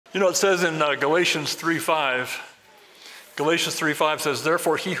You know, it says in Galatians 3:5 says,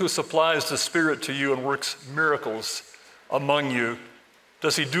 therefore he who supplies the Spirit to you and works miracles among you,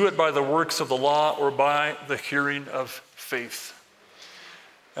 does he do it by the works of the law or by the hearing of faith?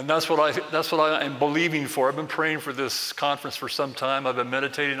 And that's what I am believing for. I've been praying for this conference for some time. I've been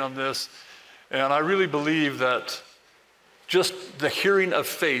meditating on this. And I really believe that just the hearing of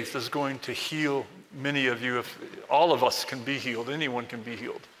faith is going to heal many of you. If all of us can be healed, anyone can be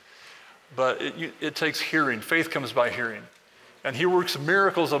healed. But it takes hearing. Faith comes by hearing. And he works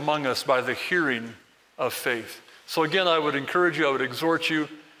miracles among us by the hearing of faith. So again, I would encourage you, I would exhort you.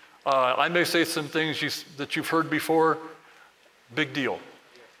 I may say some things that you've heard before. Big deal.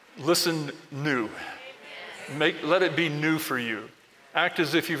 Listen new. Let it be new for you. Act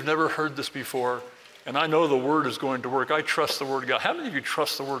as if you've never heard this before. And I know the word is going to work. I trust the word of God. How many of you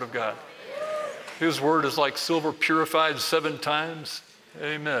trust the word of God? His word is like silver purified 7 times.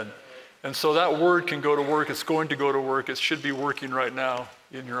 Amen. And so that word can go to work. It's going to go to work. It should be working right now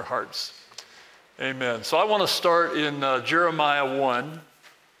in your hearts. Amen. So I want to start in Jeremiah 1.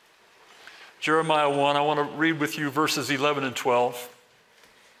 Jeremiah 1, I want to read with you verses 11 and 12.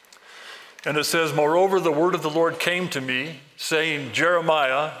 And it says, moreover, the word of the Lord came to me, saying,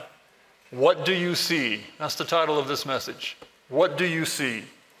 Jeremiah, what do you see? That's the title of this message. What do you see?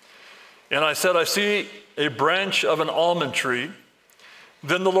 And I said, I see a branch of an almond tree.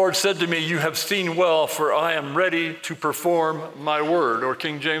 Then the Lord said to me, you have seen well, for I am ready to perform my word. Or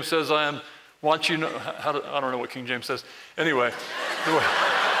King James says, I am watching. I don't know what King James says. Anyway,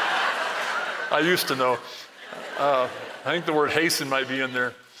 I used to know. I think the word hasten might be in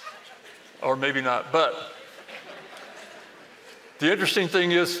there. Or maybe not. But the interesting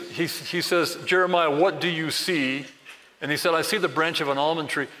thing is, he says, Jeremiah, what do you see? And he said, I see the branch of an almond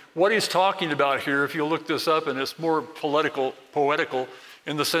tree. What he's talking about here, if you look this up, and it's more poetical,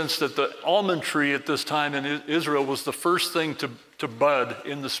 in the sense that the almond tree at this time in Israel was the first thing to bud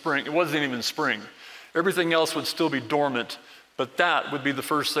in the spring. It wasn't even spring. Everything else would still be dormant, but that would be the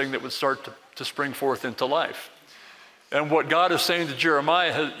first thing that would start to spring forth into life. And what God is saying to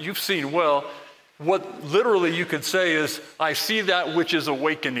Jeremiah, you've seen well. What literally you could say is, I see that which is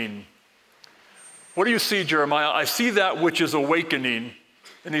awakening. What do you see, Jeremiah? I see that which is awakening.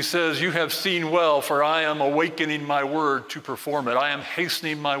 And he says, you have seen well, for I am awakening my word to perform it. I am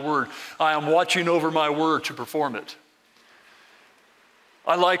hastening my word. I am watching over my word to perform it.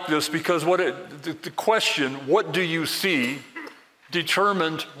 I like this because the question, what do you see,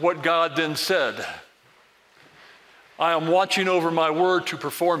 determined what God then said. I am watching over my word to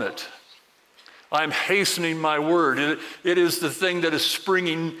perform it. I am hastening my word. It is the thing that is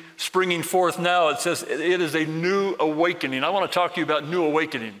springing forth now. It says it is a new awakening. I want to talk to you about new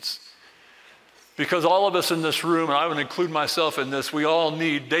awakenings. Because all of us in this room, and I would include myself in this, we all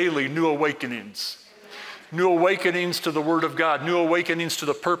need daily new awakenings. New awakenings to the word of God, new awakenings to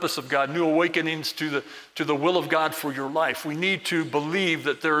the purpose of God, new awakenings to the will of God for your life. We need to believe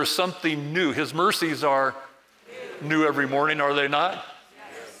that there is something new. His mercies are new every morning, are they not?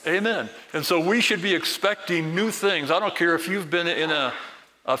 Yes. Amen. And so we should be expecting new things. I don't care if you've been in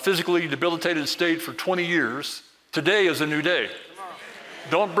a physically debilitated state for 20 years. Today is a new day.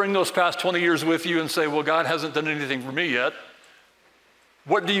 Don't bring those past 20 years with you and say, well, God hasn't done anything for me yet.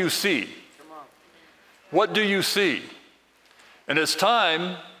 What do you see? What do you see? And it's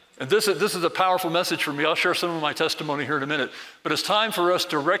time, and this is a powerful message for me. I'll share some of my testimony here in a minute. But it's time for us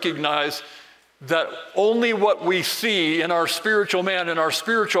to recognize that only what we see in our spiritual man, in our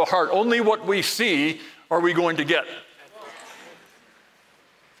spiritual heart, only what we see are we going to get.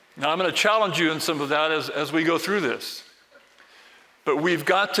 Now, I'm going to challenge you in some of that as we go through this. But we've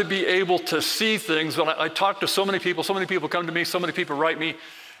got to be able to see things. When I talk to so many people come to me, so many people write me,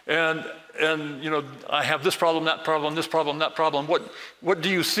 and you know, I have this problem, that problem, this problem, that problem. What do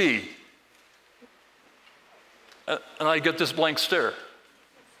you see? And I get this blank stare.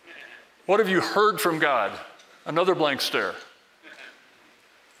 What have you heard from God? Another blank stare.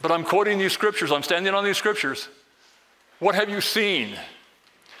 But I'm quoting these scriptures. I'm standing on these scriptures. What have you seen?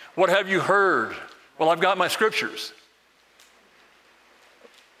 What have you heard? Well, I've got my scriptures.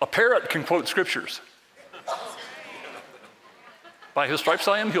 A parrot can quote scriptures. By his stripes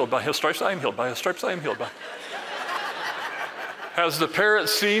I am healed. By his stripes I am healed. By his stripes I am healed. Has the parrot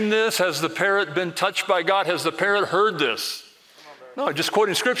seen this? Has the parrot been touched by God? Has the parrot heard this? No, just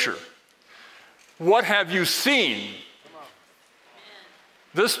quoting scripture. What have you seen?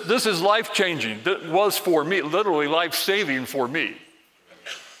 This is life-changing. That was for me, literally life-saving for me.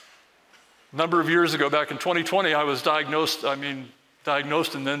 A number of years ago, back in 2020, I was diagnosed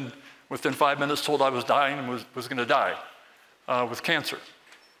and then within 5 minutes told I was dying and was going to die with cancer.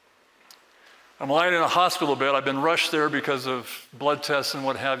 I'm lying in a hospital bed. I've been rushed there because of blood tests and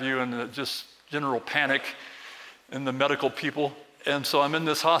what have you, and just general panic in the medical people. And so I'm in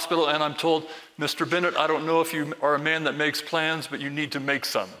this hospital, and I'm told, Mr. Bennett, I don't know if you are a man that makes plans, but you need to make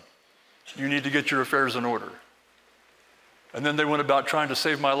some. You need to get your affairs in order. And then they went about trying to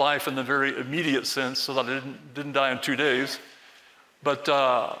save my life in the very immediate sense so that I didn't die in 2 days. But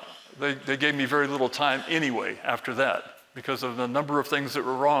they gave me very little time anyway after that because of the number of things that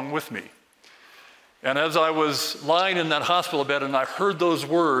were wrong with me. And as I was lying in that hospital bed and I heard those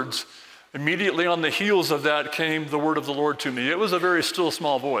words, immediately on the heels of that came the word of the Lord to me. It was a very still,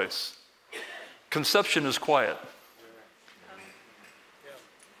 small voice. Conception is quiet.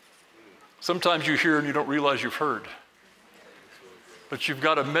 Sometimes you hear and you don't realize you've heard. But you've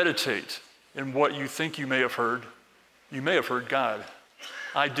got to meditate in what you think you may have heard. You may have heard God.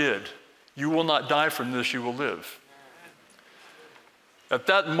 I did. You will not die from this, you will live. At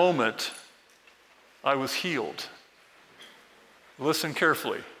that moment, I was healed. Listen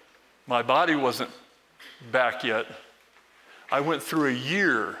carefully. My body wasn't back yet. I went through a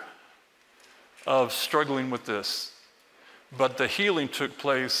year of struggling with this, but the healing took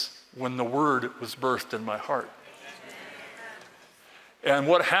place when the word was birthed in my heart. And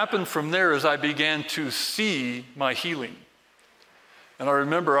what happened from there is I began to see my healing. And I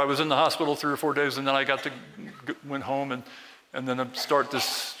remember I was in the hospital 3 or 4 days, and then I went home and then start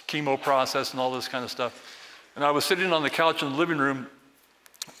this chemo process and all this kind of stuff. And I was sitting on the couch in the living room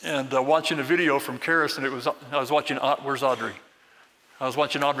and watching a video from Karis, and I was watching, where's Audrey? I was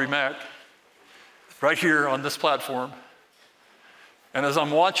watching Audrey Mack right here on this platform. And as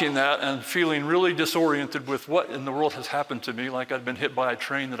I'm watching that and feeling really disoriented with what in the world has happened to me, like I'd been hit by a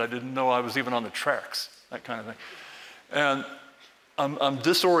train that I didn't know I was even on the tracks, that kind of thing. And I'm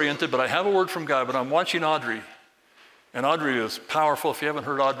disoriented, but I have a word from God, but I'm watching Audrey. And Audrey is powerful. If you haven't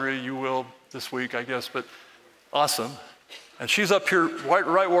heard Audrey, you will this week, I guess, but awesome. And she's up here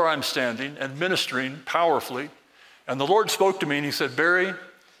right where I'm standing and ministering powerfully. And the Lord spoke to me and he said, Barry,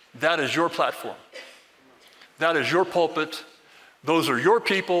 that is your platform. That is your pulpit. Those are your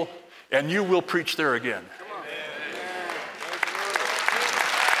people, and you will preach there again.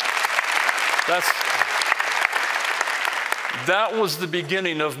 That was the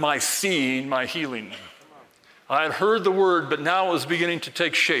beginning of my seeing, my healing. I had heard the word, but now it was beginning to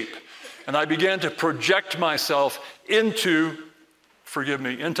take shape. And I began to project myself into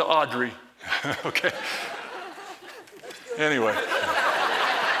Audrey. Okay. Anyway,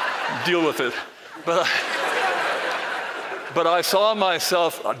 deal with it. But I saw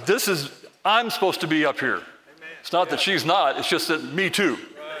myself, I'm supposed to be up here. It's not that she's not, it's just that me too.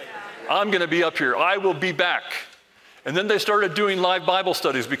 I'm going to be up here. I will be back. And then they started doing live Bible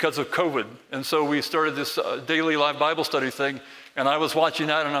studies because of COVID. And so we started this daily live Bible study thing. And I was watching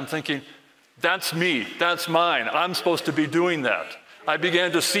that and I'm thinking, that's me, that's mine. I'm supposed to be doing that. I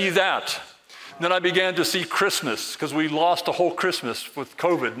began to see that. And then I began to see Christmas because we lost a whole Christmas with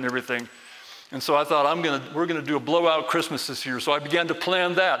COVID and everything. And so I thought, we're going to do a blowout Christmas this year. So I began to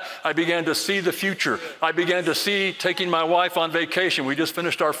plan that. I began to see the future. I began to see taking my wife on vacation. We just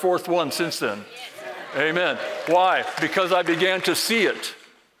finished our 4th one since then. Amen. Why? Because I began to see it.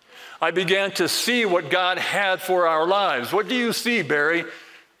 I began to see what God had for our lives. What do you see, Barry?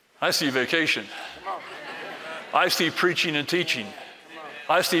 I see vacation. I see preaching and teaching.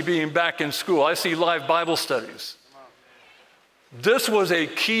 I see being back in school. I see live Bible studies. This was a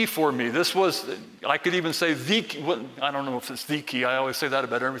key for me. This was, I could even say the key. I don't know if it's the key. I always say that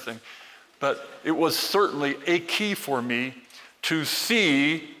about everything. But it was certainly a key for me to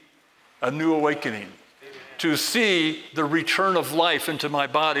see a new awakening, to see the return of life into my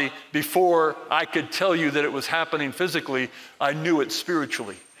body before I could tell you that it was happening physically. I knew it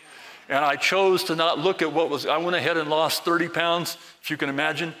spiritually. And I chose to not look at I went ahead and lost 30 pounds, if you can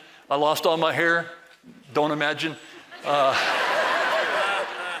imagine. I lost all my hair. Don't imagine.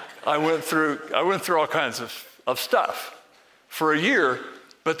 I went through all kinds of stuff for a year,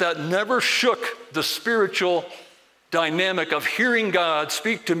 but that never shook the spiritual dynamic of hearing God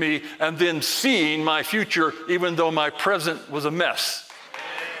speak to me and then seeing my future, even though my present was a mess.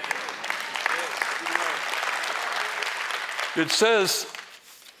 It says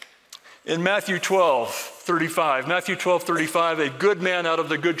in Matthew 12:35, a good man out of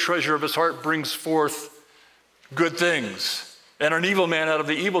the good treasure of his heart brings forth good things. And an evil man out of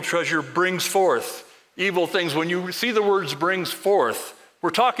the evil treasure brings forth evil things. When you see the words brings forth,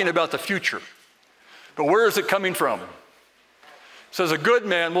 we're talking about the future. But where is it coming from? It says a good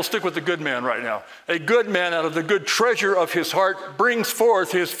man, we'll stick with the good man right now. A good man out of the good treasure of his heart brings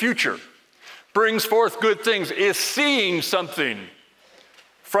forth his future, brings forth good things, is seeing something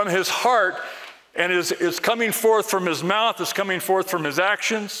from his heart. And it's coming forth from his mouth, it's coming forth from his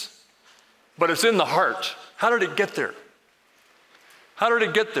actions, but it's in the heart. How did it get there? How did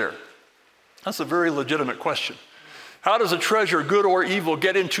it get there? That's a very legitimate question. How does a treasure, good or evil,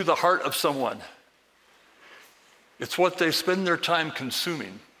 get into the heart of someone? It's what they spend their time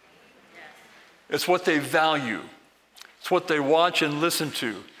consuming. It's what they value. It's what they watch and listen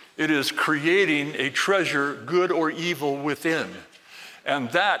to. It is creating a treasure, good or evil, within.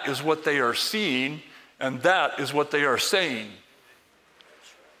 And that is what they are seeing, and that is what they are saying.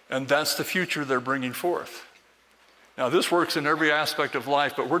 And that's the future they're bringing forth. Now, this works in every aspect of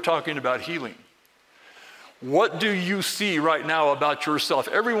life, but we're talking about healing. What do you see right now about yourself?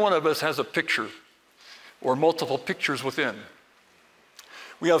 Every one of us has a picture or multiple pictures within.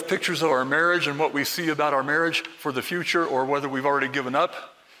 We have pictures of our marriage and what we see about our marriage for the future or whether we've already given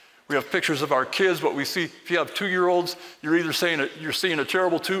up. We have pictures of our kids, what we see. If you have 2-year-olds, you're either saying you're seeing a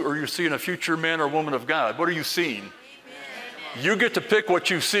terrible 2 or you're seeing a future man or woman of God. What are you seeing? Amen. You get to pick what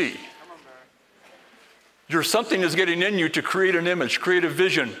you see. Something is getting in you to create an image, create a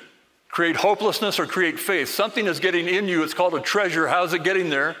vision, create hopelessness or create faith. Something is getting in you. It's called a treasure. How's it getting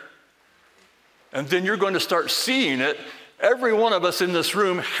there? And then you're going to start seeing it. Every one of us in this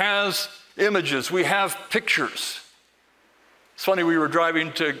room has images. We have pictures. It's funny,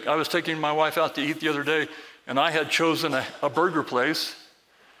 I was taking my wife out to eat the other day, and I had chosen a burger place.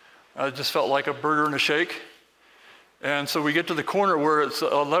 I just felt like a burger and a shake. And so we get to the corner where it's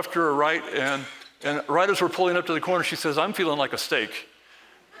a left or a right, and right as we're pulling up to the corner, she says, "I'm feeling like a steak."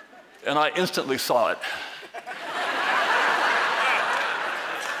 And I instantly saw it.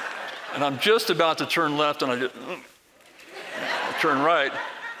 And I'm just about to turn left, and I turn right,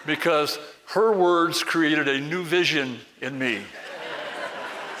 because her words created a new vision in me.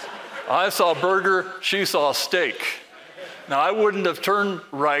 I saw burger, she saw steak. Now, I wouldn't have turned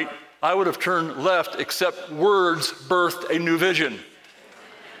right, I would have turned left, except words birthed a new vision.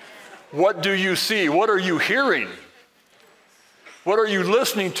 What do you see? What are you hearing? What are you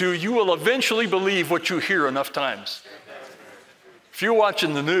listening to? You will eventually believe what you hear enough times. If you're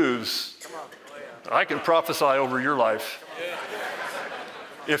watching the news, I can prophesy over your life.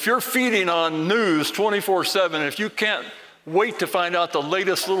 If you're feeding on news 24/7, if you can't wait to find out the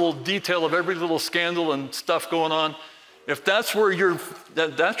latest little detail of every little scandal and stuff going on, if that's where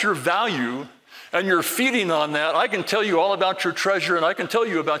that's your value, and you're feeding on that, I can tell you all about your treasure, and I can tell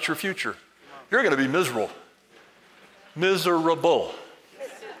you about your future. You're going to be miserable. Miserable.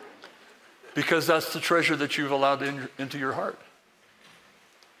 Because that's the treasure that you've allowed into your heart.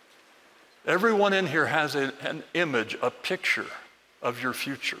 Everyone in here has an image, a picture of your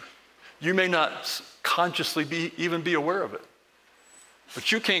future. You may not consciously even be aware of it,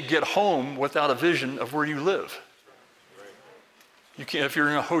 but you can't get home without a vision of where you live. You can't, if you're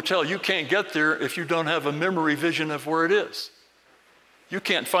in a hotel, you can't get there if you don't have a memory vision of where it is. You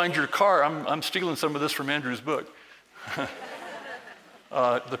can't find your car. I'm stealing some of this from Andrew's book,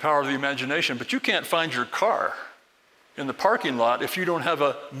 The Power of the Imagination, but you can't find your car in the parking lot if you don't have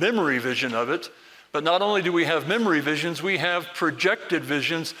a memory vision of it. But not only do we have memory visions, we have projected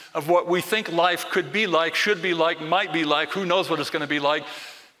visions of what we think life could be like, should be like, might be like, who knows what it's going to be like.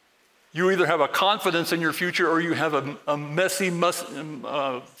 You either have a confidence in your future or you have a messy,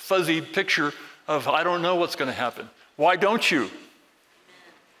 fuzzy picture of, I don't know what's going to happen. Why don't you?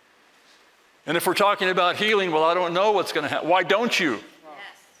 And if we're talking about healing, well, I don't know what's going to happen. Why don't you?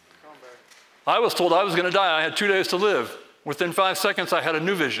 I was told I was going to die. I had 2 days to live. Within 5 seconds, I had a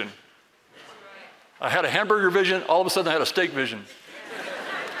new vision. I had a hamburger vision. All of a sudden, I had a steak vision.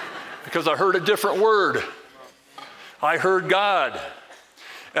 Because I heard a different word. I heard God.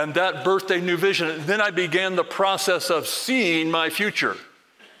 And that birthed a new vision. And then I began the process of seeing my future.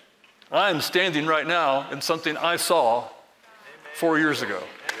 I am standing right now in something I saw 4 years ago.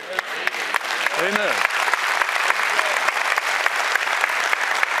 Amen.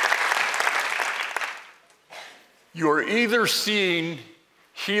 You are either seeing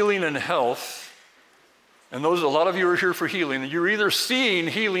healing and health, and a lot of you are here for healing, and you're either seeing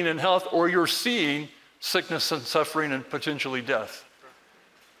healing and health or you're seeing sickness and suffering and potentially death.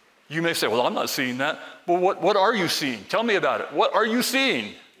 You may say, well, I'm not seeing that. Well, what are you seeing? Tell me about it. What are you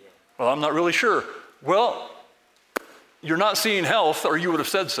seeing? Well, I'm not really sure. Well, you're not seeing health or you would have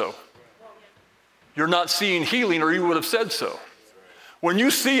said so. You're not seeing healing or you would have said so. When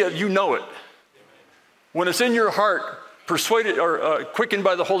you see it, you know it. When it's in your heart, persuaded or quickened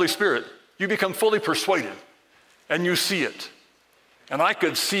by the Holy Spirit, you become fully persuaded and you see it. And I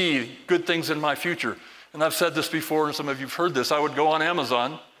could see good things in my future. And I've said this before, and some of you have heard this. I would go on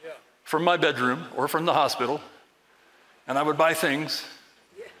Amazon from my bedroom or from the hospital, and I would buy things,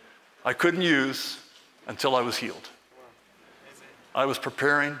 I couldn't use until I was healed. I was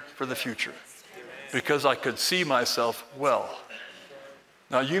preparing for the future because I could see myself well.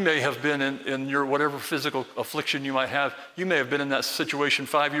 Now, you may have been in your whatever physical affliction you might have, you may have been in that situation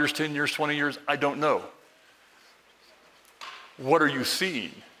 5 years, 10 years, 20 years, I don't know. What are you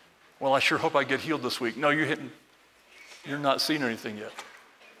seeing? Well, I sure hope I get healed this week. No, you're not seeing anything yet.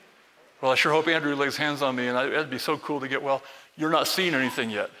 Well, I sure hope Andrew lays hands on me, and it'd be so cool to get well. You're not seeing anything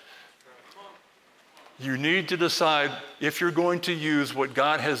yet. You need to decide if you're going to use what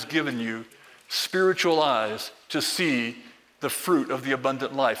God has given you, spiritual eyes, to see the fruit of the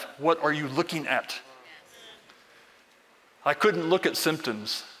abundant life. What are you looking at? I couldn't look at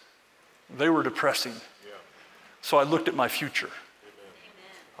symptoms. They were depressing. So I looked at my future.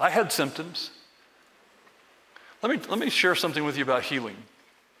 I had symptoms. Let me share something with you about healing.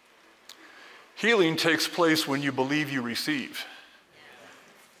 Healing takes place when you believe you receive.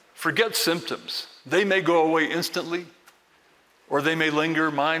 Forget symptoms. They may go away instantly, or they may linger.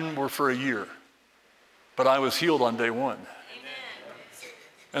 Mine were for a year. But I was healed on day one.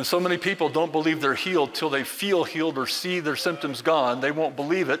 And so many people don't believe they're healed till they feel healed or see their symptoms gone. They won't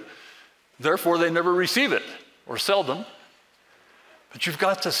believe it. Therefore, they never receive it, or seldom. But you've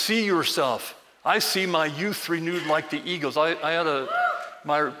got to see yourself. I see my youth renewed like the eagles. I had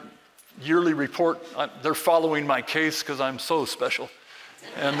my yearly report. They're following my case because I'm so special.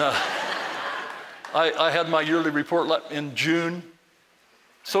 And I had my yearly report in June.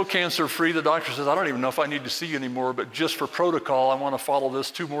 So cancer-free, the doctor says, I don't even know if I need to see you anymore, but just for protocol, I want to follow this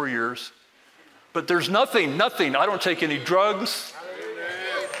 2 more years. But there's nothing. I don't take any drugs,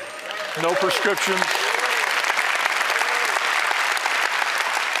 no prescriptions.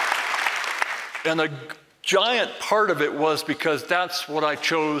 And a giant part of it was because that's what I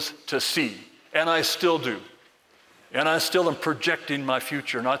chose to see, and I still do. And I still am projecting my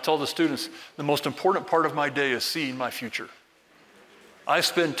future. And I tell the students, the most important part of my day is seeing my future. I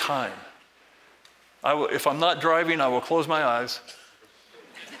spend time. If I'm not driving, I will close my eyes.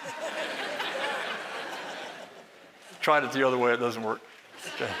 Tried it the other way, it doesn't work.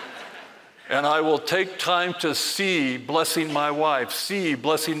 Okay. And I will take time to see blessing my wife, see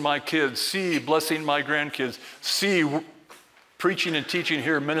blessing my kids, see blessing my grandkids, see preaching and teaching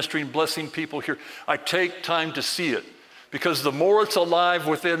here, ministering, blessing people here. I take time to see it because the more it's alive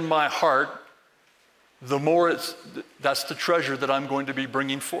within my heart, the more that's the treasure that I'm going to be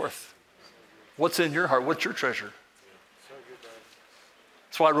bringing forth. What's in your heart? What's your treasure?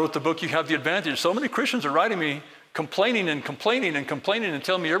 That's why I wrote the book, You Have the Advantage. So many Christians are writing me complaining and telling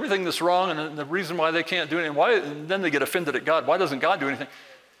me everything that's wrong and the reason why they can't do it. And then they get offended at God. Why doesn't God do anything?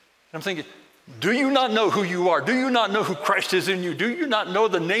 And I'm thinking, do you not know who you are? Do you not know who Christ is in you? Do you not know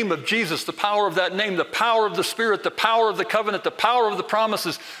the name of Jesus, the power of that name, the power of the Spirit, the power of the covenant, the power of the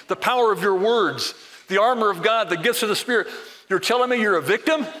promises, the power of your words, the armor of God, the gifts of the Spirit? You're telling me you're a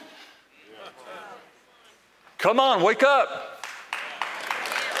victim? Come on, wake up.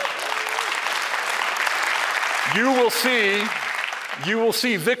 You will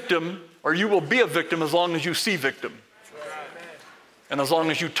see victim, or you will be a victim as long as you see victim. And as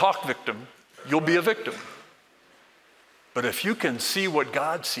long as you talk victim, you'll be a victim. But if you can see what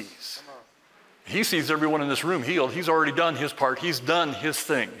God sees, He sees everyone in this room healed. He's already done His part. He's done His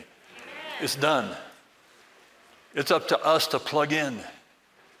thing. It's done. It's up to us to plug in.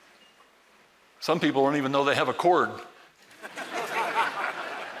 Some people don't even know they have a cord,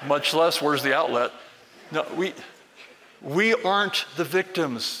 much less where's the outlet. No, we aren't the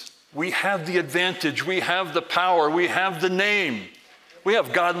victims. We have the advantage. We have the power. We have the name. We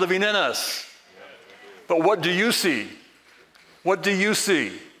have God living in us. But what do you see? What do you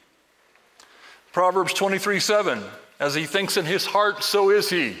see? Proverbs 23:7, as he thinks in his heart, so is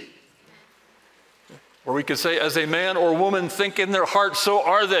he. Or we could say, as a man or woman think in their heart, so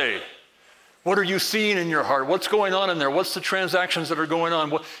are they. What are you seeing in your heart? What's going on in there? What's the transactions that are going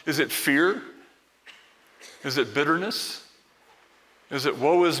on? Is it fear? Is it bitterness? Is it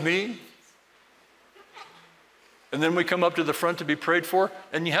woe is me? And then we come up to the front to be prayed for,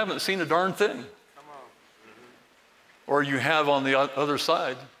 and you haven't seen a darn thing. Or you have on the other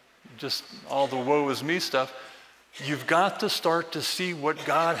side just all the woe is me stuff. You've got to start to see what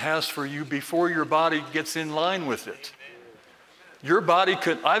God has for you before your body gets in line with it. Your body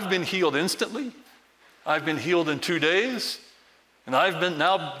I've been healed instantly. I've been healed in 2 days. And I've been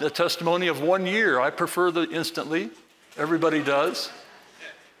now the testimony of 1 year. I prefer the instantly. Everybody does.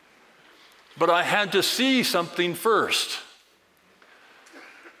 But I had to see something first.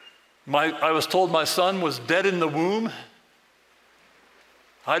 I was told my son was dead in the womb.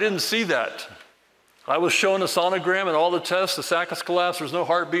 I didn't see that. I was shown a sonogram and all the tests, the sac is collapsed, there's no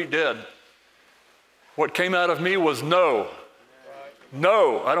heartbeat, dead. What came out of me was no.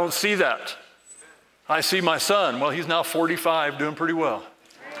 No, I don't see that. I see my son. Well, he's now 45, doing pretty well.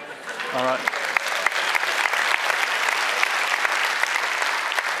 All right.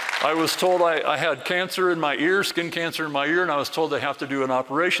 I was told I had cancer in my ear, skin cancer in my ear, and I was told they have to do an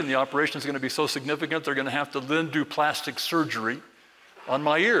operation. The operation is going to be so significant, they're going to have to then do plastic surgery on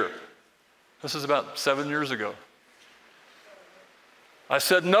my ear. This is about 7 years ago. I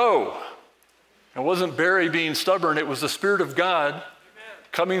said no. It wasn't Barry being stubborn. It was the Spirit of God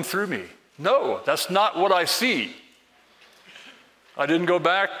coming through me. No, that's not what I see. I didn't go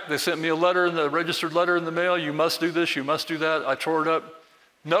back. They sent me a letter, the registered letter in the mail. You must do this, you must do that. I tore it up.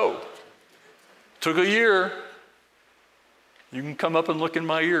 No. Took a year. You can come up and look in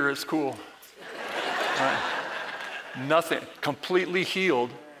my ear. It's cool. Right. Nothing. Completely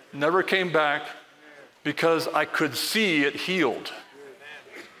healed. Never came back because I could see it healed.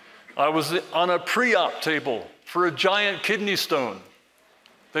 I was on a pre-op table for a giant kidney stone.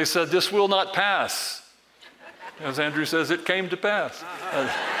 They said, this will not pass. As Andrew says, it came to pass.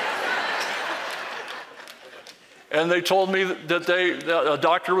 And they told me that a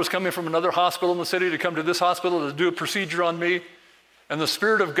doctor was coming from another hospital in the city to come to this hospital to do a procedure on me. And the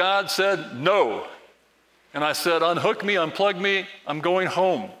Spirit of God said, no. And I said, unhook me, unplug me, I'm going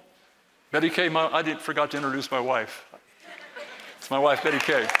home. Betty Kay, I forgot to introduce my wife. It's my wife, Betty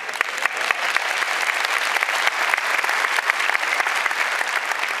Kay.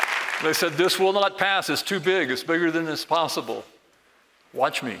 They said, this will not pass, it's too big, it's bigger than it's possible.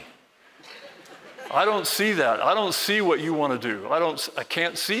 Watch me. I don't see that. I don't see what you want to do. I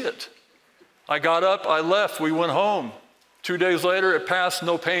can't see it. I got up, I left, we went home. 2 days later, it passed,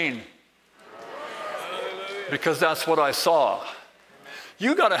 no pain. Because that's what I saw.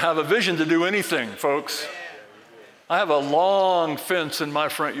 You got to have a vision to do anything, folks. I have a long fence in my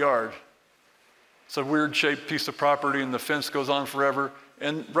front yard. It's a weird shaped piece of property and the fence goes on forever.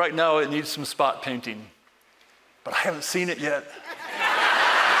 And right now it needs some spot painting. But I haven't seen it yet.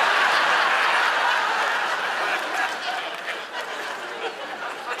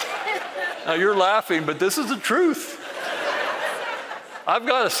 Now you're laughing, but this is the truth. I've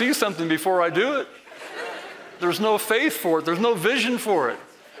got to see something before I do it. There's no faith for it. There's no vision for it.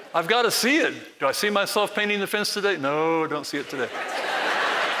 I've got to see it. Do I see myself painting the fence today? No, I don't see it today.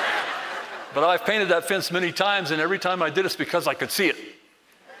 But I've painted that fence many times, and every time I did it's because I could see it.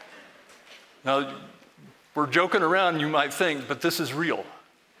 Now, we're joking around, you might think, but this is real.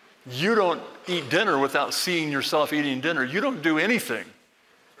 You don't eat dinner without seeing yourself eating dinner. You don't do anything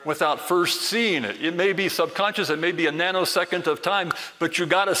without first seeing it. It may be subconscious, it may be a nanosecond of time, but you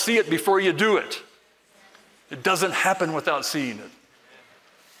got to see it before you do it. It doesn't happen without seeing it.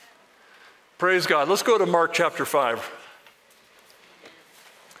 Praise God. Let's go to Mark chapter 5.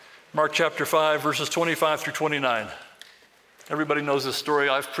 Mark chapter 5, verses 25 through 29. Everybody knows this story.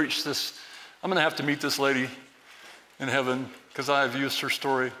 I've preached this. I'm going to have to meet this lady in heaven because I have used her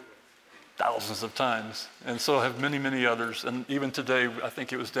story thousands of times, and so have many, many others. And even today, I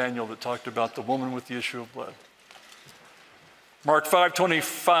think it was Daniel that talked about the woman with the issue of blood. Mark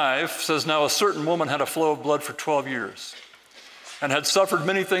 5:25 says, now a certain woman had a flow of blood for 12 years and had suffered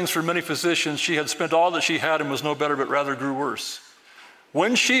many things from many physicians. She had spent all that she had and was no better, but rather grew worse.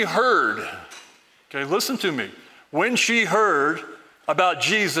 When she heard, okay, listen to me. When she heard about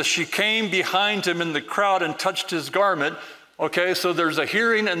Jesus, she came behind him in the crowd and touched his garment. Okay, so there's a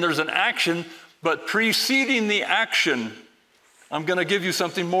hearing and there's an action, but preceding the action, I'm going to give you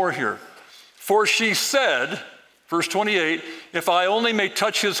something more here. For she said, verse 28, if I only may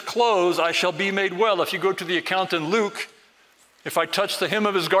touch his clothes, I shall be made well. If you go to the account in Luke, if I touch the hem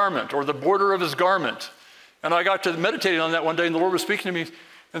of his garment or the border of his garment. And I got to meditating on that one day, and the Lord was speaking to me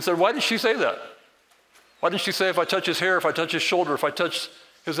and said, why did she say that? Why didn't she say, if I touch his hair, if I touch his shoulder, if I touch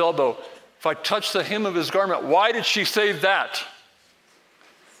his elbow, if I touch the hem of his garment? Why did she say that?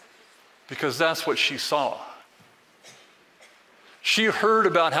 Because that's what she saw. She heard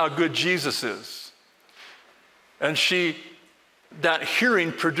about how good Jesus is. And that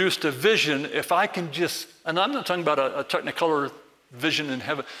hearing produced a vision. If I can just, and I'm not talking about a technicolor vision in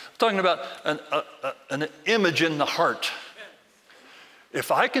heaven. I'm talking about an image in the heart. If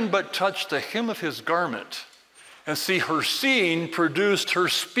I can but touch the hem of his garment and see her seeing produced her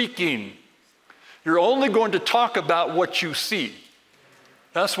speaking. You're only going to talk about what you see.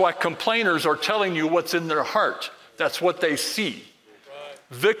 That's why complainers are telling you what's in their heart. That's what they see.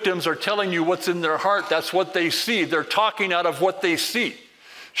 Victims are telling you what's in their heart. That's what they see. They're talking out of what they see.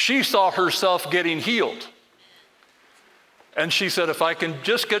 She saw herself getting healed. And she said, if I can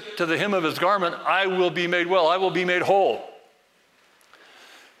just get to the hem of his garment, I will be made well. I will be made whole.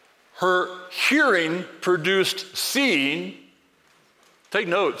 Her hearing produced seeing. Take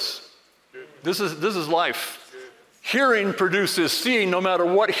notes. This is life. Hearing produces seeing, no matter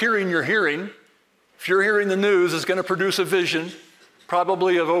what hearing you're hearing. If you're hearing the news, it's going to produce a vision,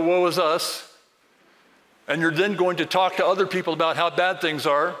 probably of, oh, woe is us. And you're then going to talk to other people about how bad things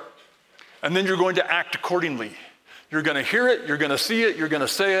are. And then you're going to act accordingly. You're going to hear it, you're going to see it, you're going to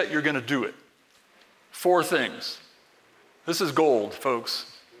say it, you're going to do it. 4 things. This is gold, folks.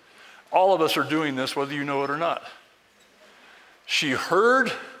 All of us are doing this, whether you know it or not. She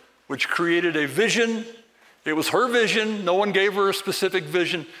heard, which created a vision. It was her vision. No one gave her a specific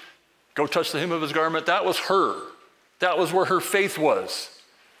vision. Go touch the hem of his garment. That was her. That was where her faith was.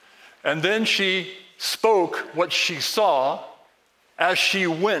 And then she spoke what she saw as she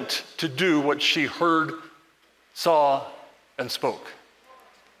went to do what she heard, saw, and spoke.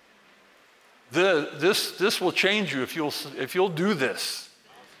 This will change you if you'll do this.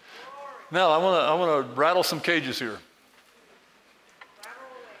 Now, I want to rattle some cages here.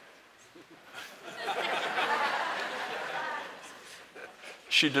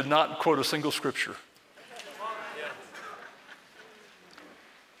 She did not quote a single scripture.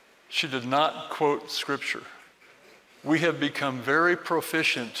 She did not quote scripture. We have become very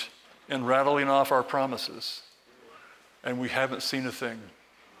proficient in rattling off our promises, and we haven't seen a thing.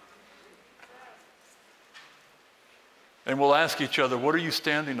 And we'll ask each other, what are you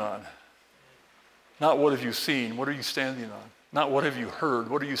standing on? Not what have you seen, what are you standing on? Not what have you heard,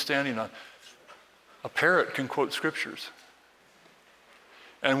 what are you standing on? A parrot can quote scriptures.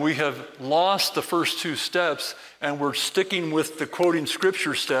 And we have lost the first 2 steps, and we're sticking with the quoting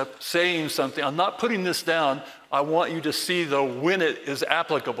scripture step, saying something. I'm not putting this down. I want you to see, though, when it is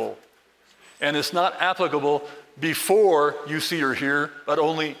applicable. And it's not applicable before you see or hear, but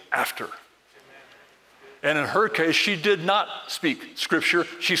only after. And in her case, she did not speak scripture.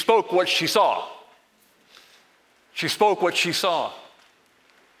 She spoke what she saw. She spoke what she saw.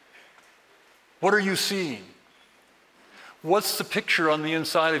 What are you seeing? What's the picture on the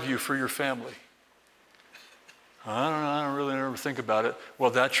inside of you for your family? I don't know, I don't really ever think about it.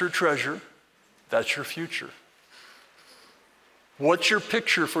 Well, that's your treasure. That's your future. What's your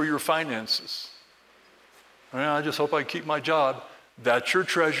picture for your finances? Well, I just hope I keep my job. That's your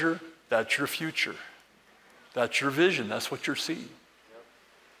treasure. That's your future. That's your vision. That's what you're seeing.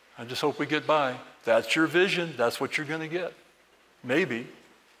 I just hope we get by. That's your vision. That's what you're going to get. Maybe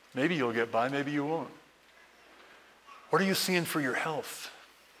you'll get by. Maybe you won't. What are you seeing for your health?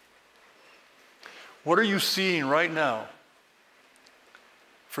 What are you seeing right now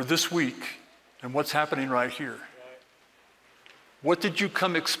for this week and what's happening right here? What did you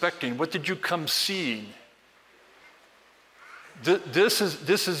come expecting? What did you come seeing? This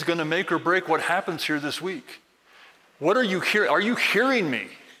is going to make or break what happens here this week. What are you hearing? Are you hearing me?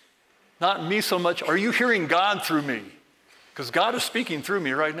 Not me so much. Are you hearing God through me? Because God is speaking through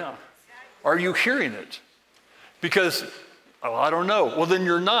me right now. Are you hearing it? Because, oh, I don't know. Well, then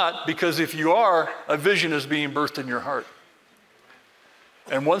you're not, because if you are, a vision is being birthed in your heart.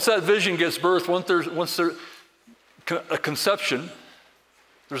 And once that vision gets birthed, once there's a conception,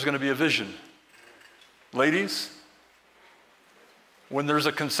 there's going to be a vision. Ladies, when there's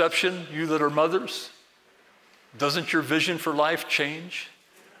a conception, you that are mothers, doesn't your vision for life change?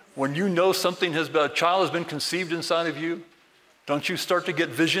 When you know a child has been conceived inside of you, don't you start to get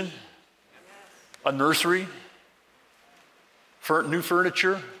vision? A nursery, new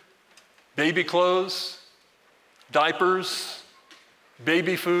furniture, baby clothes, diapers,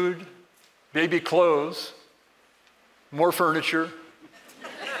 baby food, baby clothes, more furniture,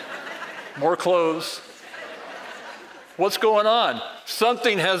 more clothes. What's going on?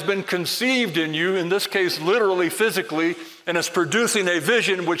 Something has been conceived in you, in this case, literally, physically, and it's producing a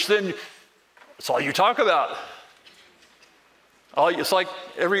vision, which then, it's all you talk about. It's like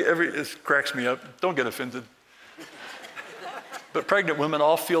it cracks me up. Don't get offended. But pregnant women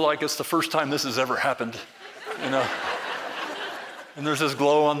all feel like it's the first time this has ever happened, you know. And there's this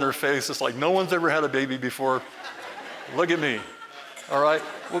glow on their face. It's like, no one's ever had a baby before. Look at me. All right?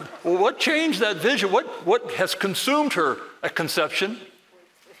 Well, what changed that vision? What has consumed her at conception?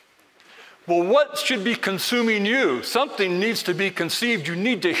 Well, what should be consuming you? Something needs to be conceived. You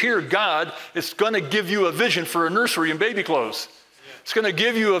need to hear God. It's going to give you a vision for a nursery and baby clothes. It's going to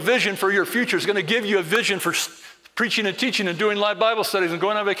give you a vision for your future. It's going to give you a vision for preaching and teaching and doing live Bible studies and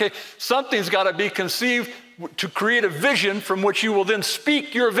going on vacation. Something's got to be conceived to create a vision from which you will then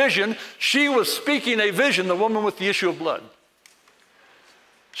speak your vision. She was speaking a vision, the woman with the issue of blood.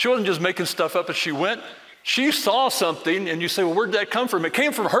 She wasn't just making stuff up as she went. She saw something, and you say, well, where'd that come from? It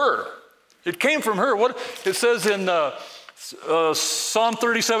came from her. It came from her. What it says in Psalm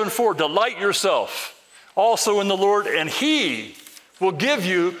 37:4, delight yourself also in the Lord, and he will give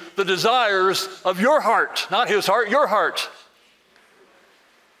you the desires of your heart. Not his heart, your heart.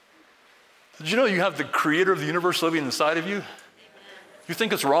 Did you know you have the creator of the universe living inside of you? You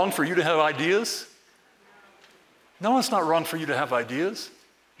think it's wrong for you to have ideas? No, it's not wrong for you to have ideas.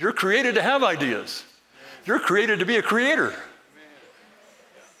 You're created to have ideas. You're created to be a creator.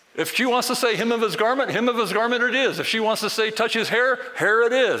 If she wants to say hem of his garment it is. If she wants to say touch his hair, hair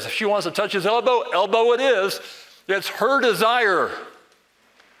it is. If she wants to touch his elbow, elbow it is. It's her desire.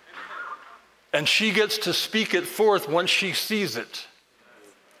 And she gets to speak it forth once she sees it.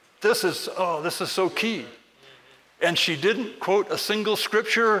 This is so key. And she didn't quote a single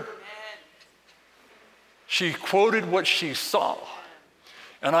scripture. She quoted what she saw.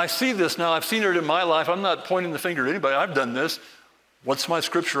 And I see this now. I've seen it in my life. I'm not pointing the finger at anybody. I've done this. What's my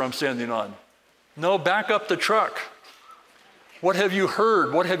scripture I'm standing on? No, back up the truck. What have you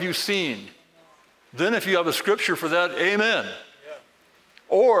heard? What have you seen? Then if you have a scripture for that, amen.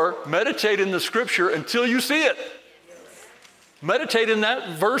 Or meditate in the scripture until you see it. Meditate in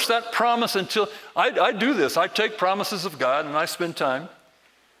that verse, that promise until, I do this. I take promises of God and I spend time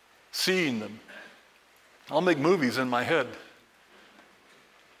seeing them. I'll make movies in my head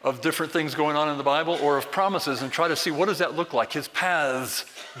of different things going on in the Bible or of promises and try to see what does that look like? His paths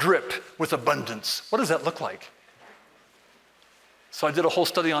drip with abundance. What does that look like? So I did a whole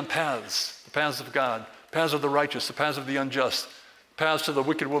study on paths, the paths of God, paths of the righteous, the paths of the unjust, paths to the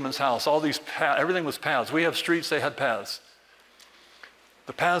wicked woman's house. All these paths, everything was paths. We have streets, they had paths.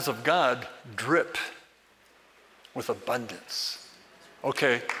 The paths of God drip with abundance.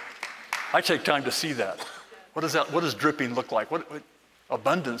 Okay, I take time to see that. What does dripping look like?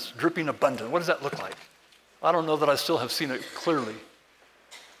 Abundance, dripping abundant. What does that look like? I don't know that I still have seen it clearly.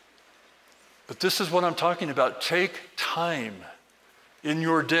 But this is what I'm talking about. Take time in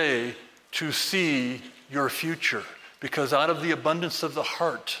your day to see your future, because out of the abundance of the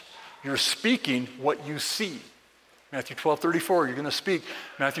heart, you're speaking what you see. Matthew 12:34, you're going to speak.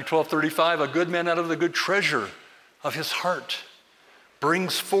 Matthew 12:35, a good man out of the good treasure of his heart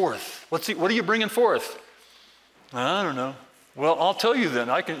brings forth. What are you bringing forth? I don't know. Well, I'll tell you then.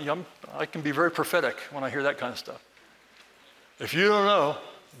 I can be very prophetic when I hear that kind of stuff. If you don't know,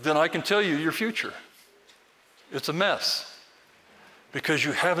 then I can tell you your future. It's a mess because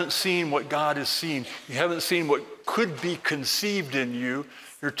you haven't seen what God has seen. You haven't seen what could be conceived in you.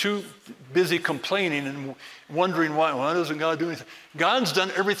 You're too busy complaining and wondering why doesn't God do anything? God's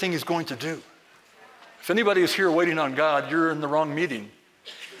done everything he's going to do. If anybody is here waiting on God, you're in the wrong meeting.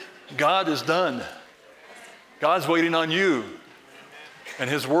 God is done. God's waiting on you. And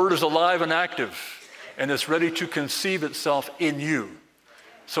his word is alive and active, and it's ready to conceive itself in you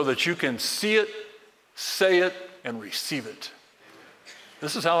so that you can see it, say it, and receive it.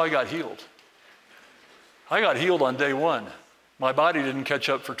 This is how I got healed. I got healed on day one. My body didn't catch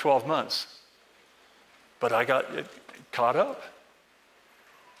up for 12 months, but I got it caught up.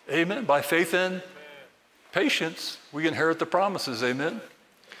 Amen. By faith and patience, we inherit the promises. Amen.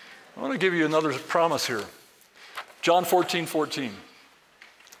 I want to give you another promise here. John 14:14.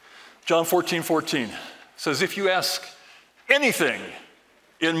 John 14:14 says, if you ask anything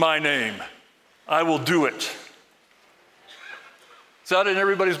in my name, I will do it. Is that in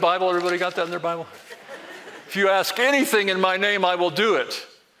everybody's Bible? Everybody got that in their Bible? If you ask anything in my name, I will do it.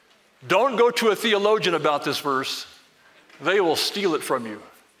 Don't go to a theologian about this verse. They will steal it from you.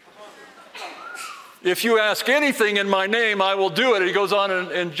 If you ask anything in my name, I will do it. He goes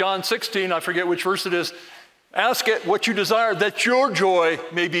on in John 16, I forget which verse it is. Ask it what you desire, that your joy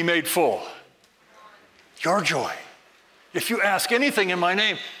may be made full. Your joy. If you ask anything in my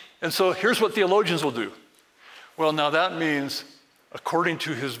name. And so here's what theologians will do. Well, now that means according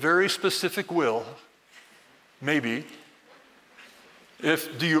to his very specific will, maybe.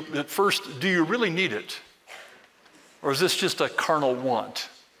 Do you really need it? Or is this just a carnal want?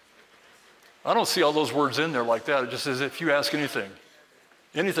 I don't see all those words in there like that. It just says if you ask anything.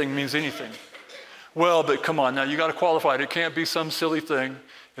 Anything means anything. Well, but come on, now you got to qualify it. It can't be some silly thing.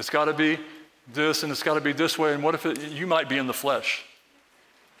 It's got to be this and it's got to be this way. And what if you might be in the flesh?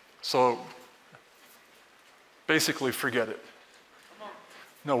 So basically forget it.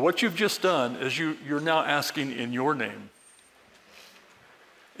 No, what you've just done is you're now asking in your name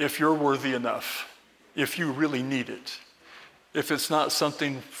if you're worthy enough, if you really need it, if it's not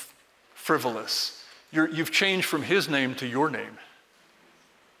something frivolous. You've changed from his name to your name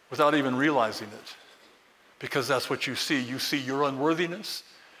without even realizing it, because that's what you see. You see your unworthiness.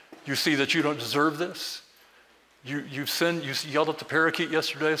 You see that you don't deserve this. You've sinned, you yelled at the parakeet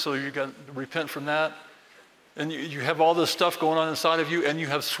yesterday, so you got to repent from that. And you have all this stuff going on inside of you, and you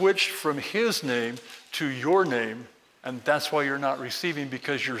have switched from his name to your name, and that's why you're not receiving,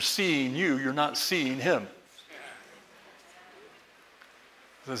 because you're seeing you, you're not seeing him.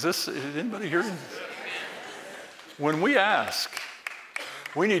 Is anybody hearing? When we ask,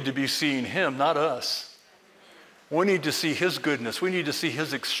 we need to be seeing him, not us. We need to see his goodness. We need to see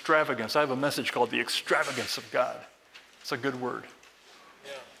his extravagance. I have a message called The Extravagance of God. It's a good word.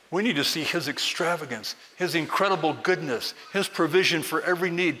 We need to see his extravagance, his incredible goodness, his provision for every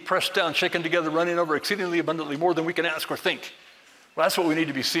need, pressed down, shaken together, running over, exceedingly abundantly more than we can ask or think. Well, that's what we need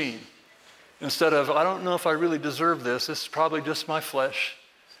to be seeing. Instead of, I don't know if I really deserve this. This is probably just my flesh.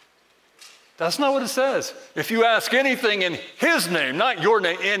 That's not what it says. If you ask anything in his name, not your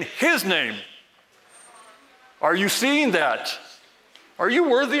name, in his name, are you seeing that? Are you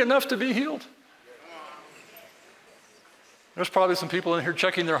worthy enough to be healed? There's probably some people in here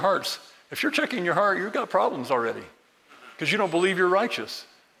checking their hearts. If you're checking your heart, you've got problems already because you don't believe you're righteous.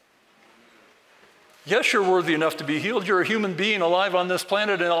 Yes, you're worthy enough to be healed. You're a human being alive on this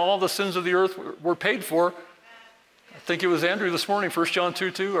planet, and all the sins of the earth were paid for. I think it was Andrew this morning, 1 John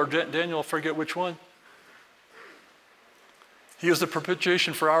 2:2, or Daniel, I forget which one. He is the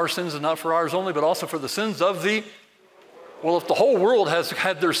propitiation for our sins, and not for ours only, but also for the sins of the... Well, if the whole world has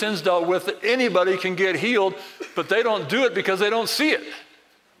had their sins dealt with, anybody can get healed, but they don't do it because they don't see it.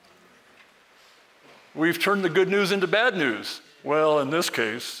 We've turned the good news into bad news. Well, in this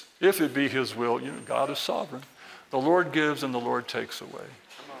case, if it be his will, God is sovereign. The Lord gives and the Lord takes away.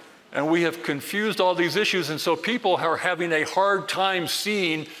 And we have confused all these issues, and so people are having a hard time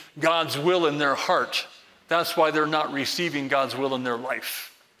seeing God's will in their heart. That's why they're not receiving God's will in their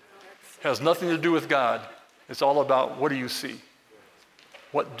life. It has nothing to do with God. It's all about, what do you see?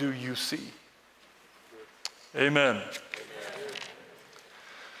 What do you see? Amen.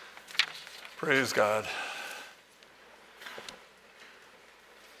 Praise God.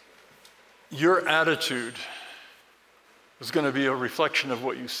 Your attitude is going to be a reflection of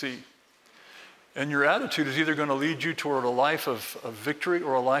what you see. And your attitude is either going to lead you toward a life of victory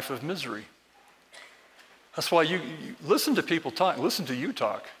or a life of misery. That's why you listen to people talk. Listen to you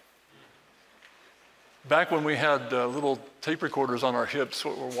talk. Back when we had little tape recorders on our hips,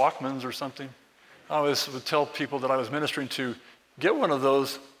 or Walkmans or something, I always would tell people that I was ministering to, get one of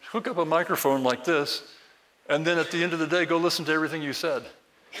those, hook up a microphone like this, and then at the end of the day, go listen to everything you said.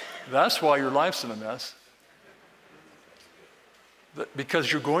 That's why your life's in a mess.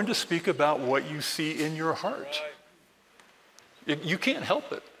 Because you're going to speak about what you see in your heart. You can't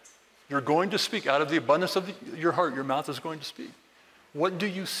help it. You're going to speak out of the abundance of your heart. Your mouth is going to speak. What do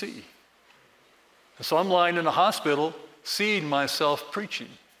you see? And so I'm lying in a hospital, seeing myself preaching.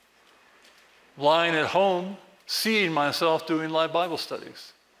 Lying at home, seeing myself doing live Bible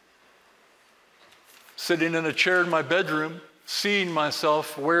studies. Sitting in a chair in my bedroom, seeing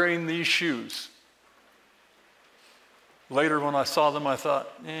myself wearing these shoes. Later when I saw them, I thought,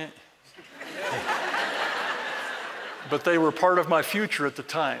 eh. But they were part of my future at the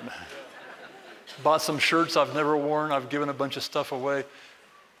time. Bought some shirts I've never worn. I've given a bunch of stuff away.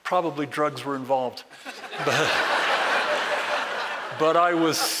 Probably drugs were involved. But I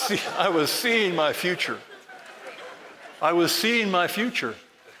was seeing my future. I was seeing my future.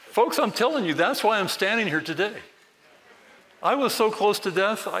 Folks, I'm telling you, that's why I'm standing here today. I was so close to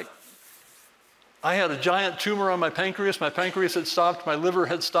death. I had a giant tumor on my pancreas. My pancreas had stopped. My liver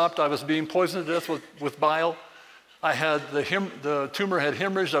had stopped. I was being poisoned to death with bile. I had the tumor had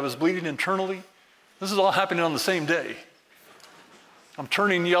hemorrhaged. I was bleeding internally. This is all happening on the same day. I'm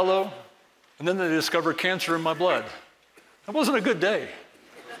turning yellow, and then they discovered cancer in my blood. That wasn't a good day.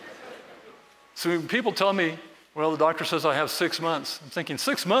 So when people tell me, well, the doctor says I have 6 months. I'm thinking,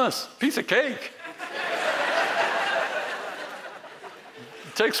 6 months? Piece of cake.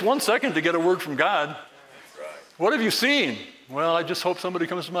 It takes 1 second to get a word from God. What have you seen? Well, I just hope somebody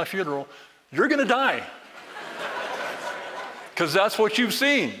comes to my funeral. You're going to die. Because that's what you've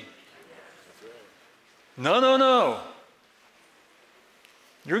seen. No.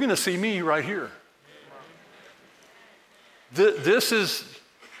 You're going to see me right here. This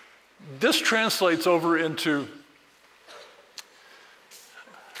translates over into,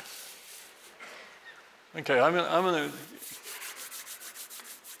 okay, I'm going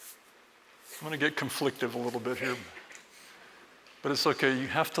to get conflictive a little bit here, but it's okay. You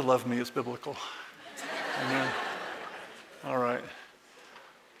have to love me. It's biblical. Amen. All right.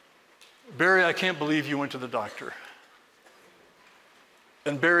 Barry, I can't believe you went to the doctor.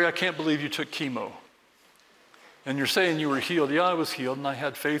 And Barry, I can't believe you took chemo. And you're saying you were healed. Yeah, I was healed, and I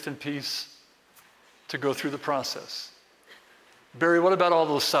had faith and peace to go through the process. Barry, what about all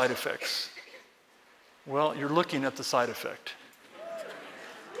those side effects? Well, you're looking at the side effect.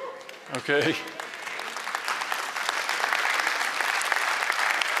 Okay?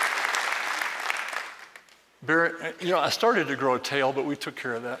 Barry, I started to grow a tail, but we took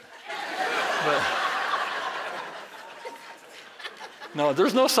care of that. But, no,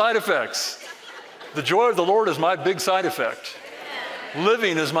 there's no side effects. The joy of the Lord is my big side effect.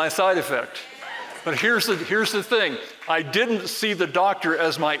 Living is my side effect. But here's the thing. I didn't see the doctor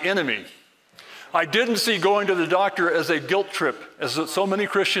as my enemy. I didn't see going to the doctor as a guilt trip, as so many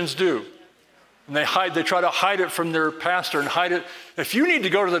Christians do. And they try to hide it from their pastor and hide it. If you need to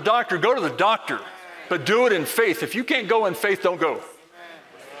go to the doctor, go to the doctor. But do it in faith. If you can't go in faith, don't go.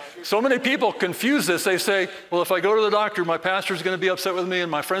 So many people confuse this. They say, well, if I go to the doctor, my pastor's going to be upset with me and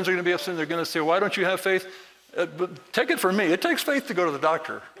my friends are going to be upset. They're going to say, why don't you have faith? But take it from me. It takes faith to go to the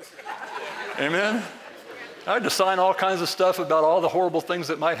doctor. Amen? I had to sign all kinds of stuff about all the horrible things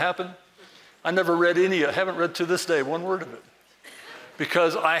that might happen. I never read any. I haven't read to this day one word of it.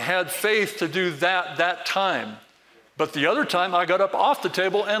 Because I had faith to do that time. But the other time, I got up off the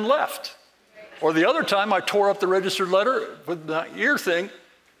table and left. Or the other time, I tore up the registered letter with the ear thing.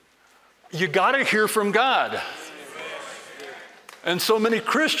 You got to hear from God. And so many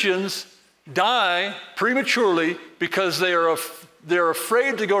Christians die prematurely because they're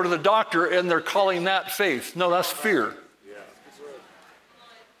afraid to go to the doctor, and they're calling that faith. No, that's fear.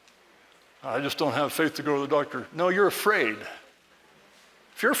 I just don't have faith to go to the doctor. No, you're afraid.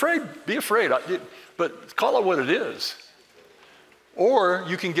 If you're afraid, be afraid. But call it what it is. Or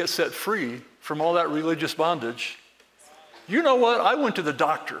you can get set free from all that religious bondage. You know what? I went to the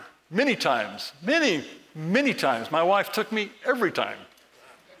doctor many times, many times. My wife took me every time.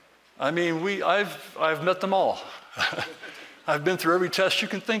 I mean, I've met them all. I've been through every test you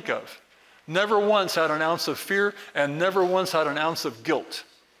can think of. Never once had an ounce of fear and never once had an ounce of guilt.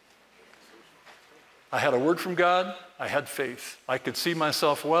 I had a word from God. I had faith. I could see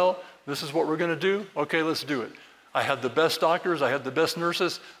myself, well, this is what we're going to do. Okay, let's do it. I had the best doctors. I had the best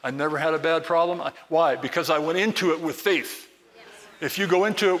nurses. I never had a bad problem. Why? Because I went into it with faith. If you go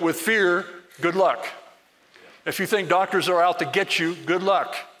into it with fear, good luck. If you think doctors are out to get you, good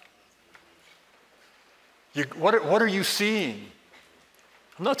luck. What are you seeing?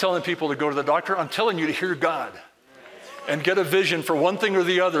 I'm not telling people to go to the doctor. I'm telling you to hear God and get a vision for one thing or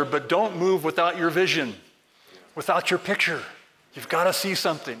the other, but don't move without your vision, without your picture. You've got to see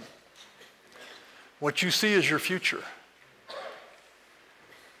something. What you see is your future.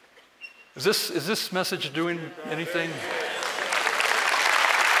 Is this message doing anything?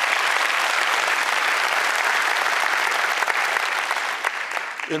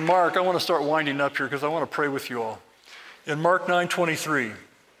 In Mark, I want to start winding up here because I want to pray with you all. In Mark 9:23,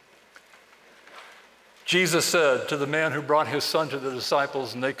 Jesus said to the man who brought his son to the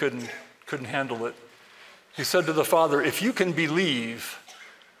disciples and they couldn't handle it. He said to the Father, if you can believe,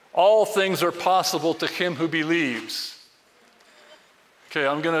 all things are possible to him who believes. Okay,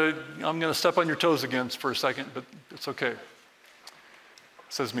 I'm gonna step on your toes again for a second, but it's okay. It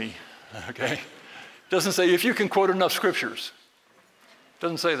says me, okay? It doesn't say if you can quote enough scriptures. It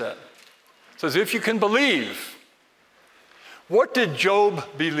doesn't say that. It says if you can believe. What did Job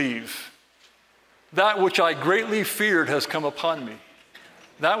believe? That which I greatly feared has come upon me.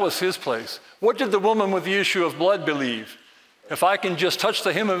 That was his place. What did the woman with the issue of blood believe? If I can just touch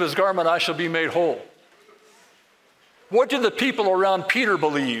the hem of his garment, I shall be made whole. What did the people around Peter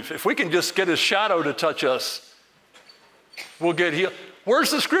believe? If we can just get his shadow to touch us, we'll get healed.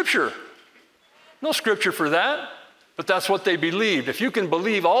 Where's the scripture? No scripture for that, but that's what they believed. If you can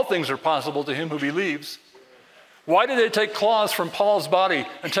believe, all things are possible to him who believes. Why did they take claws from Paul's body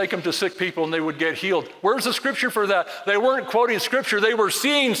and take them to sick people and they would get healed? Where's the scripture for that? They weren't quoting scripture. They were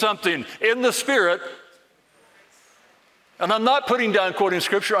seeing something in the spirit. And I'm not putting down quoting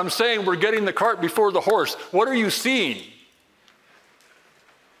scripture. I'm saying we're getting the cart before the horse. What are you seeing?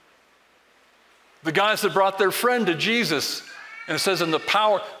 The guys that brought their friend to Jesus, and it says in the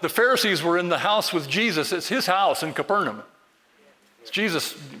Pharisees were in the house with Jesus. It's his house in Capernaum. It's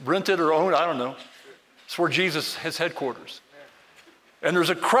Jesus rented or owned, I don't know. It's where Jesus has headquarters. And there's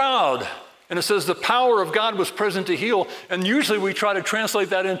a crowd, and it says the power of God was present to heal. And usually we try to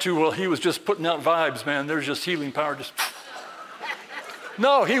translate that into, well, he was just putting out vibes, man. There's just healing power.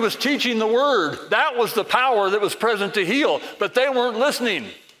 No, he was teaching the word. That was the power that was present to heal. But they weren't listening.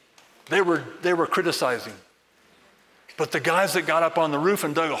 They were criticizing. But the guys that got up on the roof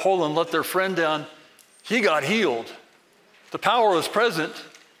and dug a hole and let their friend down, he got healed. The power was present,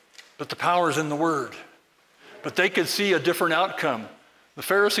 but the power is in the word. But they could see a different outcome. The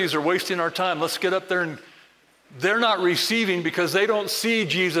Pharisees are wasting our time. Let's get up there, and they're not receiving because they don't see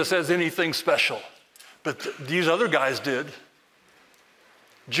Jesus as anything special. But these other guys did.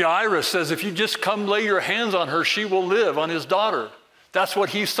 Jairus says, if you just come lay your hands on her, she will live, on his daughter. That's what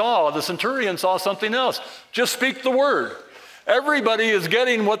he saw. The centurion saw something else. Just speak the word. Everybody is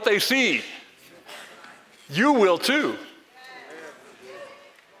getting what they see. You will too.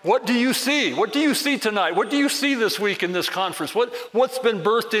 What do you see? What do you see tonight? What do you see this week in this conference? What's been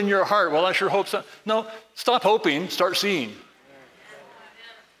birthed in your heart? Well, I sure hope so. No, stop hoping, start seeing.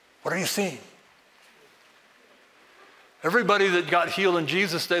 What are you seeing? Everybody that got healed in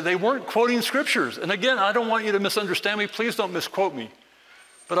Jesus' day, they weren't quoting scriptures. And again, I don't want you to misunderstand me. Please don't misquote me.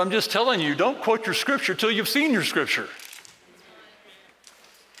 But I'm just telling you, don't quote your scripture till you've seen your scripture.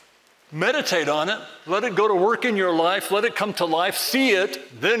 Meditate on it. Let it go to work in your life. Let it come to life. See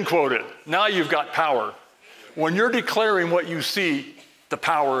it, then quote it. Now you've got power. When you're declaring what you see, the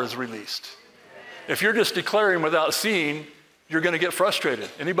power is released. If you're just declaring without seeing, you're going to get frustrated.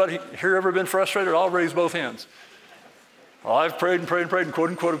 Anybody here ever been frustrated? I'll raise both hands. Well, I've prayed and prayed and prayed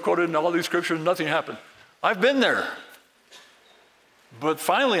and quoted and all these scriptures and nothing happened. I've been there. But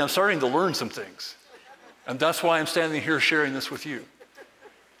finally, I'm starting to learn some things. And that's why I'm standing here sharing this with you.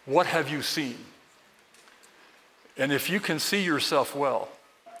 What have you seen? And if you can see yourself well,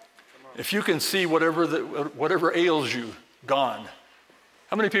 if you can see whatever ails you, gone.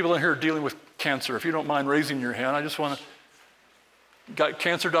 How many people in here are dealing with cancer? If you don't mind raising your hand, I just want to. Got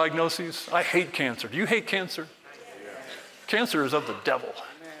cancer diagnoses? I hate cancer. Do you hate cancer? Cancer is of the devil.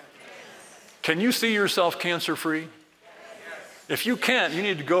 Can you see yourself cancer-free? If you can't, you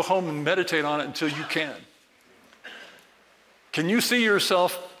need to go home and meditate on it until you can. Can you see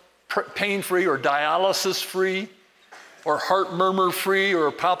yourself pain-free or dialysis-free or heart murmur-free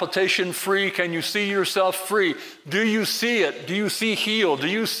or palpitation-free? Can you see yourself free? Do you see it? Do you see healed? Do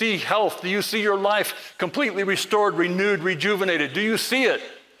you see health? Do you see your life completely restored, renewed, rejuvenated? Do you see it?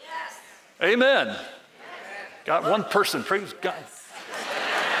 Yes. Amen. Yes. Got one person, praise God.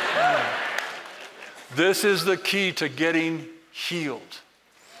 This is the key to getting healed.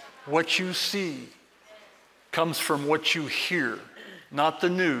 What you see comes from what you hear, not the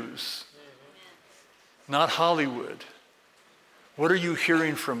news, not Hollywood. What are you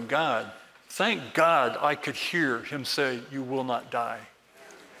hearing from God? Thank God I could hear him say, you will not die.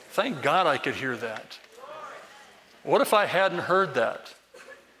 Thank God I could hear that. What if I hadn't heard that?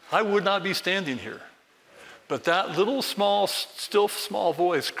 I would not be standing here. But that little small, still small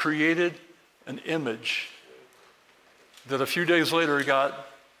voice created an image that a few days later got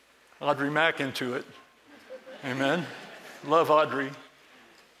Audrey Mack into it. Amen. Love Audrey.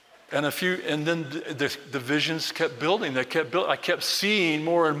 And then the visions kept building. I kept seeing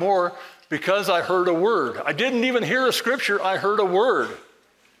more and more because I heard a word. I didn't even hear a scripture, I heard a word.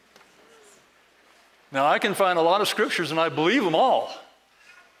 Now I can find a lot of scriptures and I believe them all.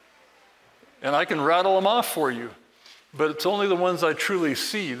 And I can rattle them off for you. But it's only the ones I truly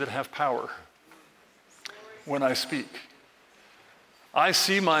see that have power when I speak. I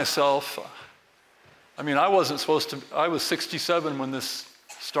see myself, I was 67 when this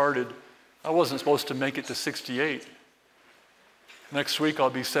started. I wasn't supposed to make it to 68. Next week I'll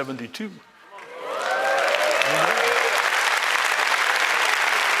be 72.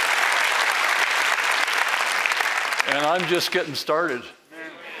 And I'm just getting started.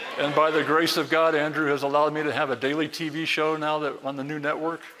 And by the grace of God, Andrew has allowed me to have a daily TV show now that on the new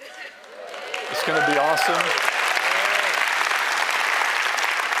network. It's going to be awesome.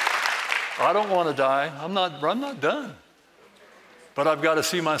 I don't want to die. I'm not done. But I've got to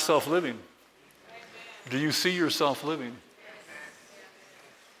see myself living. Do you see yourself living?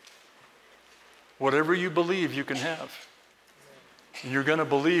 Whatever you believe, you can have. And you're going to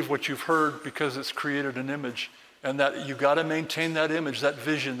believe what you've heard because it's created an image. And that you've got to maintain that image, that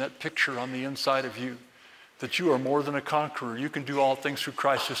vision, that picture on the inside of you. That you are more than a conqueror. You can do all things through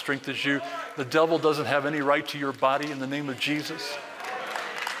Christ who strengthens you. The devil doesn't have any right to your body in the name of Jesus.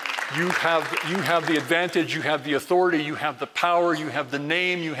 You have the advantage, you have the authority, you have the power, you have the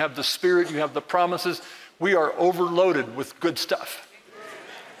name, you have the spirit, you have the promises. We are overloaded with good stuff.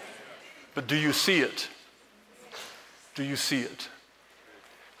 But do you see it? Do you see it?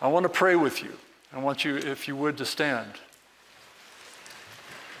 I want to pray with you. I want you, if you would, to stand.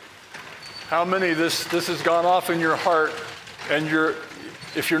 How many this has gone off in your heart and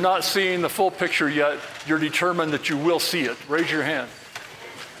if you're not seeing the full picture yet, you're determined that you will see it? Raise your hand.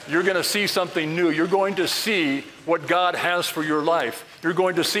 You're going to see something new. You're going to see what God has for your life. You're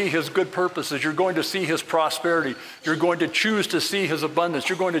going to see his good purposes. You're going to see his prosperity. You're going to choose to see his abundance.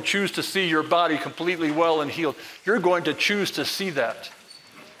 You're going to choose to see your body completely well and healed. You're going to choose to see that.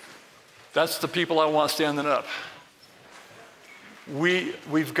 That's the people I want standing up.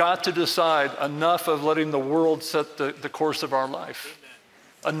 We've got to decide enough of letting the world set the course of our life.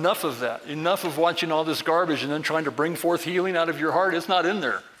 Enough of that. Enough of watching all this garbage and then trying to bring forth healing out of your heart. It's not in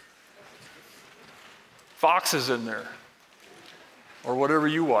there. Fox is in there. Or whatever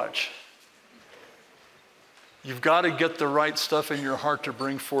you watch. You've got to get the right stuff in your heart to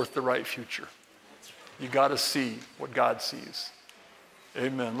bring forth the right future. You've got to see what God sees.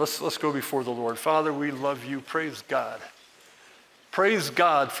 Amen. Let's go before the Lord. Father, we love you. Praise God. Praise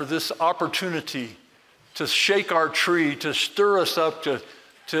God for this opportunity to shake our tree, to stir us up,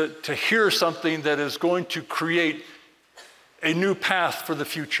 to hear something that is going to create a new path for the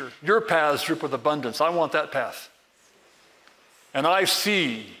future. Your paths drip with abundance. I want that path. And I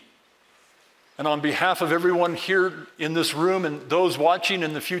see, and on behalf of everyone here in this room and those watching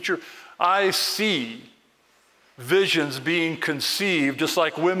in the future, I see visions being conceived, just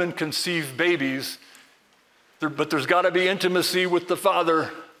like women conceive babies. But there's got to be intimacy with the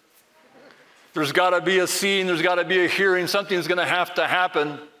Father. There's got to be a seeing, there's got to be a hearing. Something's going to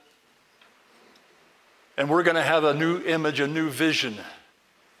happen. And we're going to have a new image, a new vision.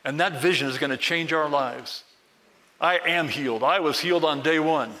 And that vision is going to change our lives. I am healed. I was healed on day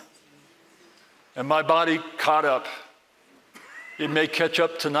one. And my body caught up. It may catch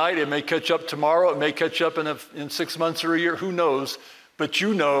up tonight. It may catch up tomorrow. It may catch up in 6 months or a year. Who knows? But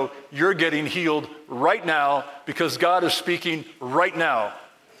you know you're getting healed right now because God is speaking right now.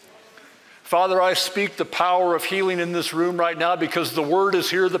 Father, I speak the power of healing in this room right now because the word is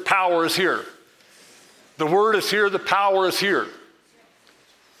here, the power is here. The word is here, the power is here.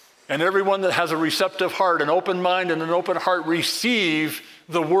 And everyone that has a receptive heart, an open mind and an open heart, receive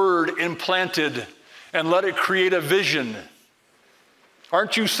the word implanted and let it create a vision.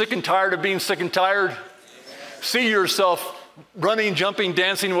 Aren't you sick and tired of being sick and tired? See yourself running, jumping,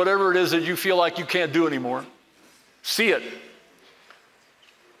 dancing, whatever it is that you feel like you can't do anymore. See it.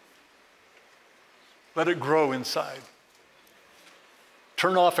 Let it grow inside.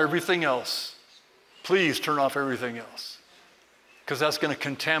 Turn off everything else. Please turn off everything else, because that's going to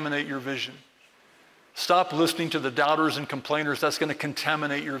contaminate your vision. Stop listening to the doubters and complainers. That's going to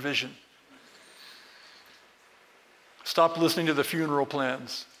contaminate your vision. Stop listening to the funeral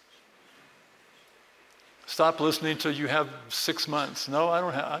plans. Stop listening till you have 6 months. No, I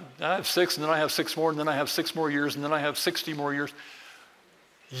don't have. I have 6, and then I have 6 more, and then I have 6 more years, and then I have 60 more years.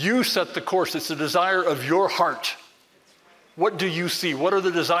 You set the course. It's the desire of your heart. What do you see? What are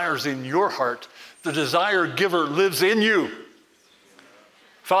the desires in your heart? The desire giver lives in you.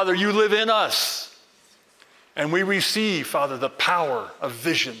 Father, you live in us. And we receive, Father, the power of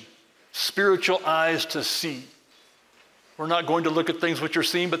vision, spiritual eyes to see. We're not going to look at things which are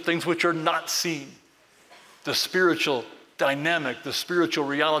seen, but things which are not seen. The spiritual dynamic, the spiritual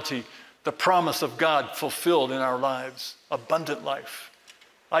reality, the promise of God fulfilled in our lives, abundant life.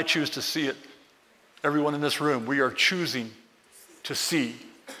 I choose to see it. Everyone in this room, we are choosing to see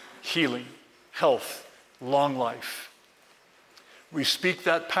healing, health, long life. We speak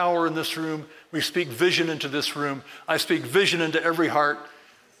that power in this room. We speak vision into this room. I speak vision into every heart.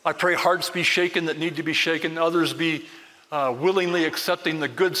 I pray hearts be shaken that need to be shaken. Others be willingly accepting the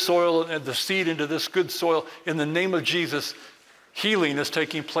good soil and the seed into this good soil. In the name of Jesus, healing is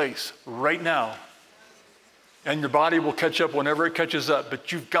taking place right now. And your body will catch up whenever it catches up.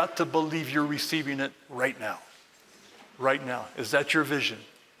 But you've got to believe you're receiving it right now. Right now. Is that your vision?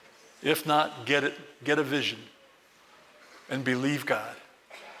 If not, get it. Get a vision. And believe God.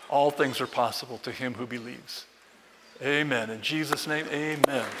 All things are possible to him who believes. Amen. In Jesus' name, amen.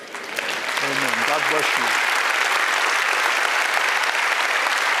 Amen. God bless you.